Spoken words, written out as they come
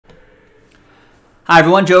Hi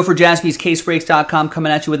everyone, Joe for JaspysCaseBreaks.com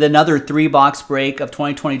coming at you with another 3-box break of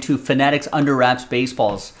 2022 Fanatics Under Wraps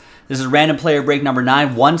Baseballs. This is random player break number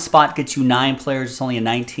 9. One spot gets you 9 players. It's only a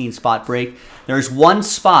 19-spot break. There's one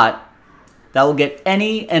spot that will get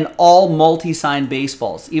any and all multi-signed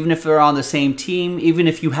baseballs. Even if they're on the same team, even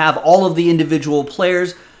if you have all of the individual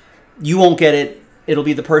players, you won't get it. It'll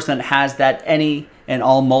be the person that has that any and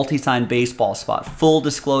all multi-signed baseball spot. Full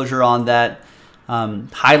disclosure on that,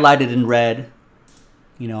 highlighted in red.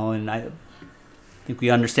 You know, and I think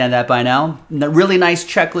we understand that by now. A really nice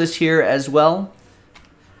checklist here as well.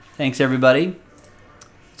 Thanks, everybody.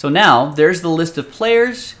 So now, there's the list of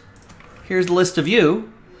players. Here's the list of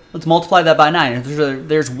you. Let's multiply that by 9.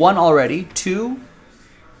 There's one already. 2,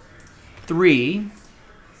 3,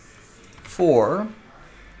 4,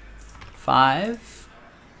 5,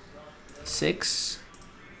 6,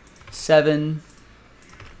 7,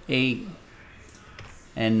 8,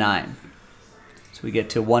 and 9. So we get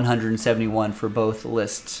to 171 for both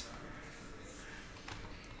lists.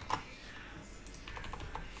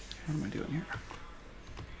 What am I doing here?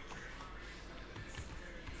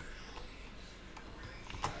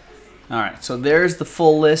 All right, so there's the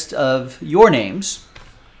full list of your names.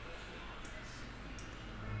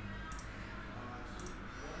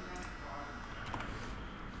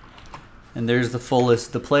 And there's the full list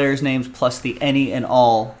of the players' names plus the any and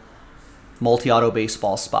all multi-auto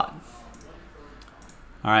baseball spot.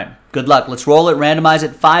 All right, good luck. Let's roll it, randomize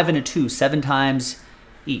it. 5 and a 2, 7 times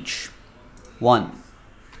each. 1,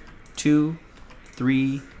 2,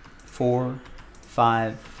 3, 4,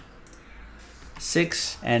 5,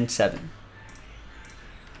 6, and 7.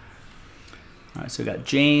 All right, so we got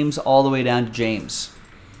James all the way down to James.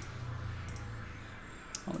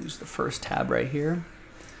 I'll use the first tab right here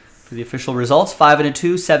for the official results. 5 and a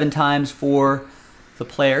 2, 7 times for the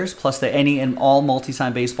players, plus the any and all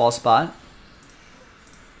multi-sign baseball spot.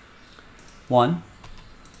 1,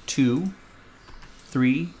 2,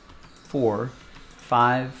 3, 4,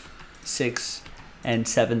 5, 6, and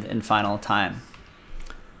 7th and final time.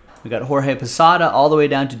 We got Jorge Posada all the way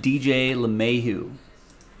down to DJ LeMahieu.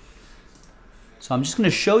 So I'm just going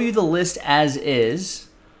to show you the list as is.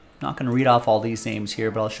 I'm not going to read off all these names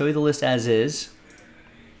here, but I'll show you the list as is.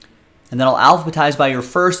 And then I'll alphabetize by your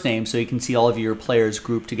first name so you can see all of your players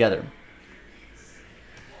grouped together.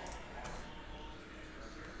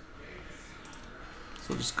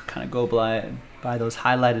 So just kind of go by those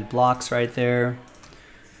highlighted blocks right there.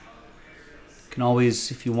 You can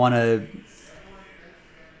always, if you want to,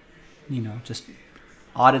 you know, just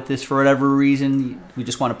audit this for whatever reason, we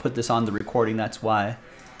just want to put this on the recording, that's why.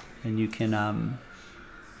 And you can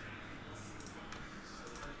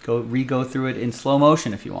re-go through it in slow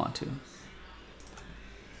motion if you want to.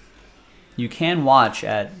 You can watch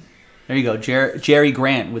at, there you go, Jerry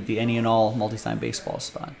Grant with the any and all multi-sign baseball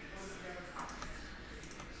spot.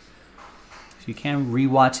 So you can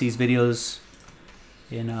re-watch these videos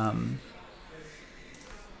in a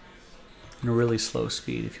really slow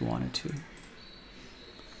speed if you wanted to.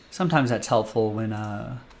 Sometimes that's helpful when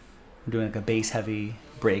we're doing like a bass-heavy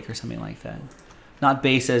break or something like that. Not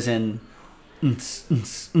bass as in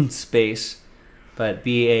space, but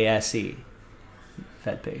B-A-S-E,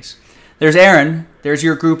 that bass. There's Aaron. There's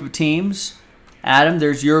your group of teams. Adam,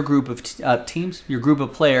 there's your group of teams, your group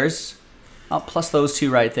of players, plus those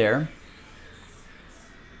two right there.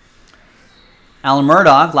 Alan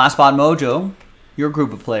Murdoch, Last Spot Mojo, your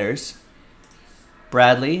group of players.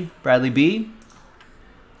 Bradley B,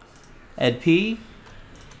 Ed P,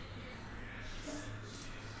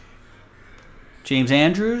 James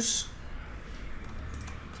Andrews,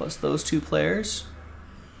 plus those two players.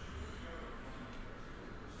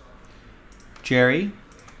 Jerry,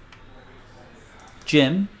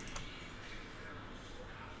 Jim,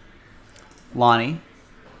 Lonnie,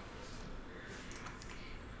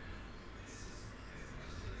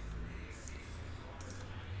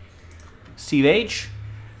 Steve H,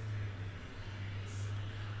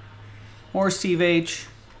 more Steve H,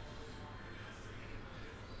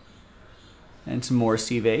 and some more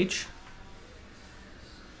Steve H,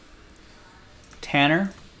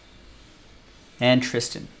 Tanner, and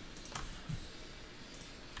Tristan.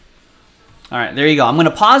 All right, there you go. I'm going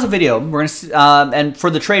to pause the video. We're going to and for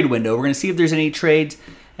the trade window, we're going to see if there's any trades,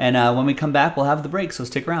 and when we come back, we'll have the break. So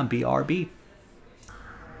stick around. BRB.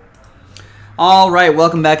 All right,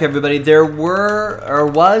 welcome back, everybody. There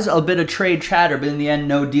was a bit of trade chatter, but in the end,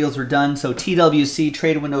 no deals were done. So TWC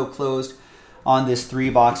trade window closed on this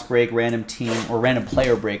 3-box break, random team or random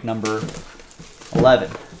player break number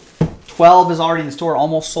 11. 12 is already in the store,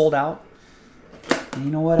 almost sold out. And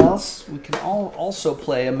you know what else? We can also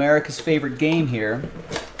play America's favorite game here.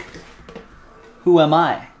 Who am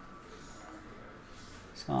I?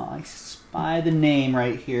 So I spy the name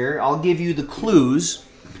right here. I'll give you the clues,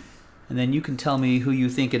 and then you can tell me who you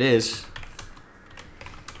think it is.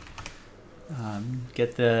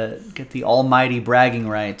 Get the almighty bragging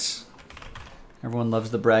rights. Everyone loves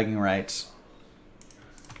the bragging rights.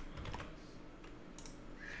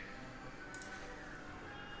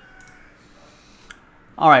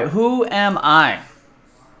 All right, who am I?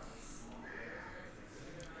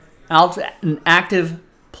 An active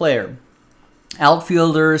player.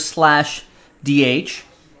 Outfielder / DH.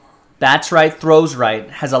 Bats right, throws right.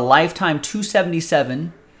 Has a lifetime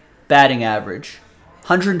 .277 batting average.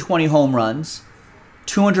 120 home runs.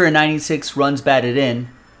 296 runs batted in.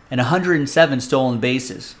 And 107 stolen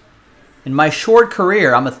bases. In my short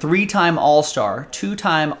career, I'm a 3-time All-Star,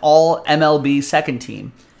 2-time All-MLB second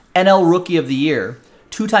team, NL Rookie of the Year,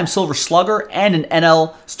 2-time Silver Slugger, and an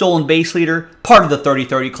NL stolen base leader, part of the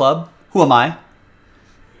 30-30 club. Who am I?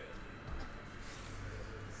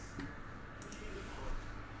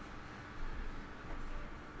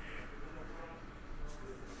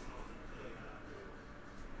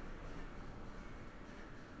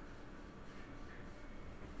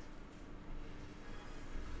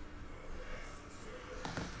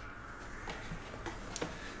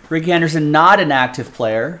 Ricky Henderson, not an active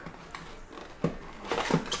player.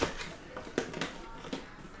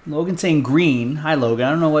 Logan saying green. Hi, Logan. I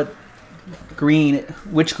don't know what green,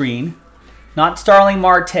 which green. Not Starling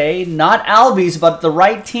Marte, not Albies, but the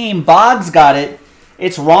right team. Boggs got it.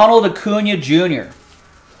 It's Ronald Acuna Jr.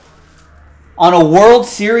 On a World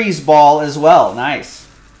Series ball as well. Nice.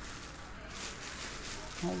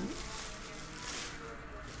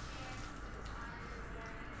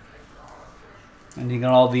 And you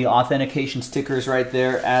got all the authentication stickers right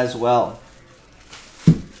there as well.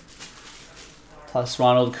 Plus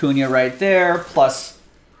Ronald Acuna right there, plus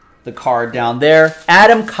the card down there.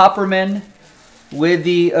 Adam Kupperman with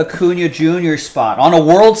the Acuna Jr. spot on a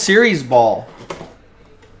World Series ball.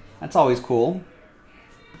 That's always cool.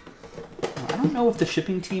 I don't know if the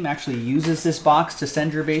shipping team actually uses this box to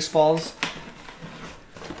send your baseballs.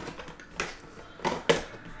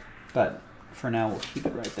 But for now, we'll keep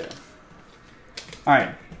it right there. All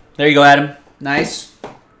right, there you go, Adam. Nice.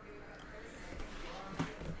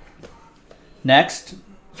 Next.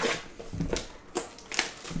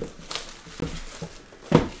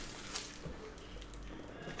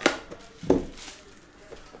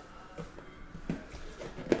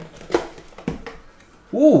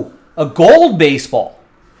 Ooh, a gold baseball.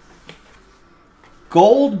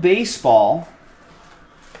 Gold baseball.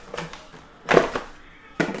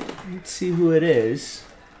 Let's see who it is.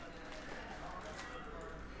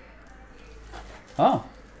 Oh.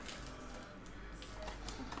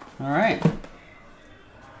 All right.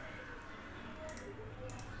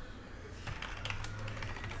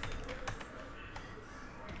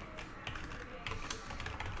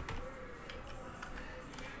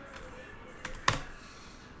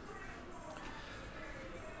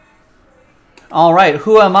 All right,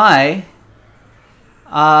 who am I?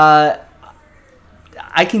 I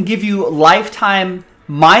can give you lifetime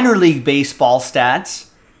minor league baseball stats.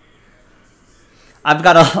 I've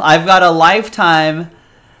got a lifetime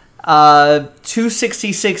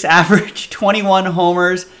 266 average, 21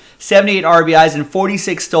 homers, 78 RBIs, and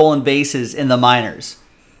 46 stolen bases in the minors.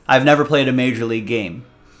 I've never played a major league game.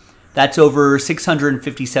 That's over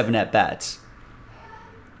 657 at-bats.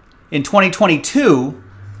 In 2022,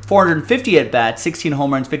 450 at-bats, 16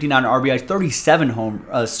 home runs, 59 RBIs,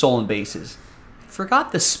 37 stolen bases.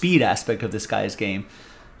 Forgot the speed aspect of this guy's game.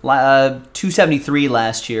 273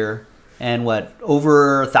 last year, and what,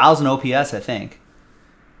 over 1,000 OPS, I think.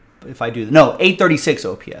 If I do, no, 836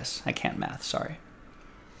 OPS. I can't math, sorry.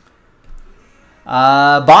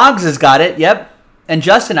 Boggs has got it, yep. And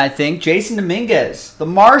Justin, I think. Jason Dominguez, the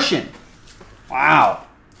Martian. Wow.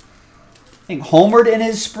 I think homered in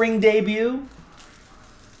his spring debut.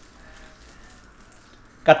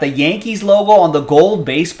 Got the Yankees logo on the gold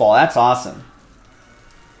baseball. That's awesome.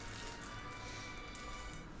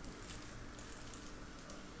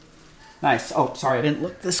 Nice. Oh, sorry, I didn't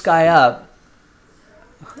look this guy up.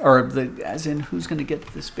 Or as in who's going to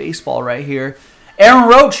get this baseball right here. Aaron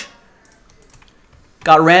Roach.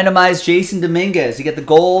 Got randomized Jason Dominguez. You get the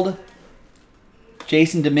gold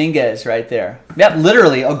Jason Dominguez right there. Yep,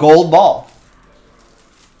 literally a gold ball.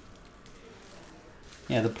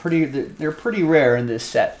 Yeah, they're pretty rare in this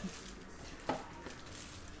set.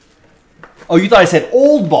 Oh, you thought I said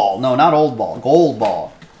old ball. No, not old ball. Gold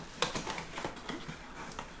ball.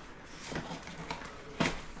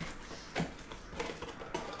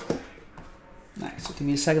 Nice. So give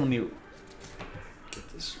me a second. Let me get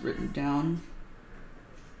this written down.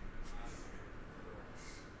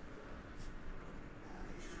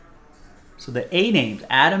 So the A names,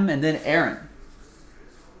 Adam and then Aaron.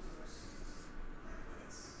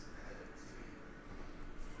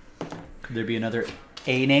 Could there be another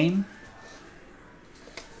A name?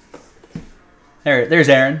 There's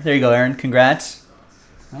Aaron. There you go, Aaron. Congrats.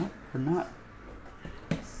 Well, we're not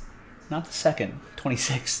the second,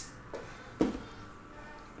 26th.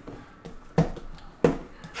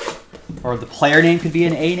 Or the player name could be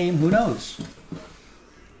an A name. Who knows?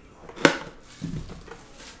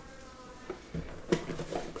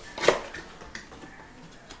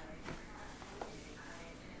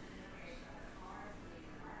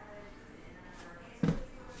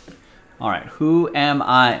 All right, who am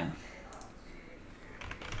I?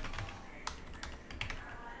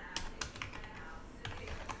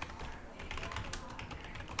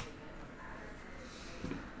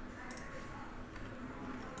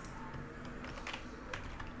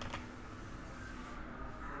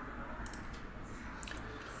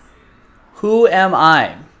 Who am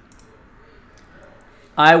I?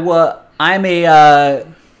 I'm a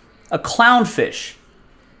clownfish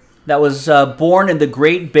that was born in the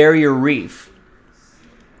Great Barrier Reef.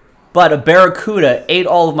 But a barracuda ate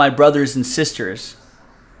all of my brothers and sisters.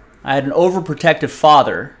 I had an overprotective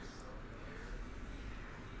father.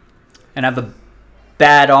 And I have a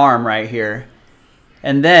bad arm right here.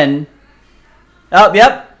 And then, oh,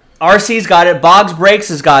 yep, RC's got it. Boggs Breaks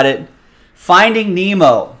has got it. Finding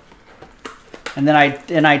Nemo. And then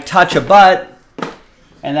I touch a butt,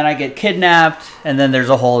 and then I get kidnapped, and then there's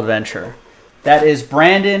a whole adventure. That is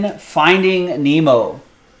Brandon Finding Nemo.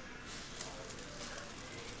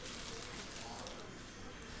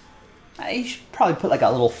 You should probably put like a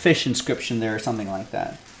little fish inscription there or something like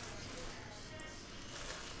that.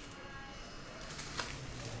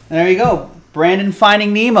 And there you go. Brandon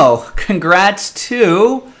Finding Nemo. Congrats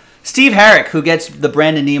to Steve Herrick, who gets the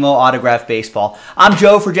Brandon Nemo autographed baseball. I'm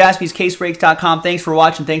Joe for JaspysCaseBreaks.com. Thanks for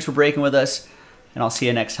watching. Thanks for breaking with us. And I'll see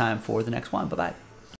you next time for the next one. Bye-bye.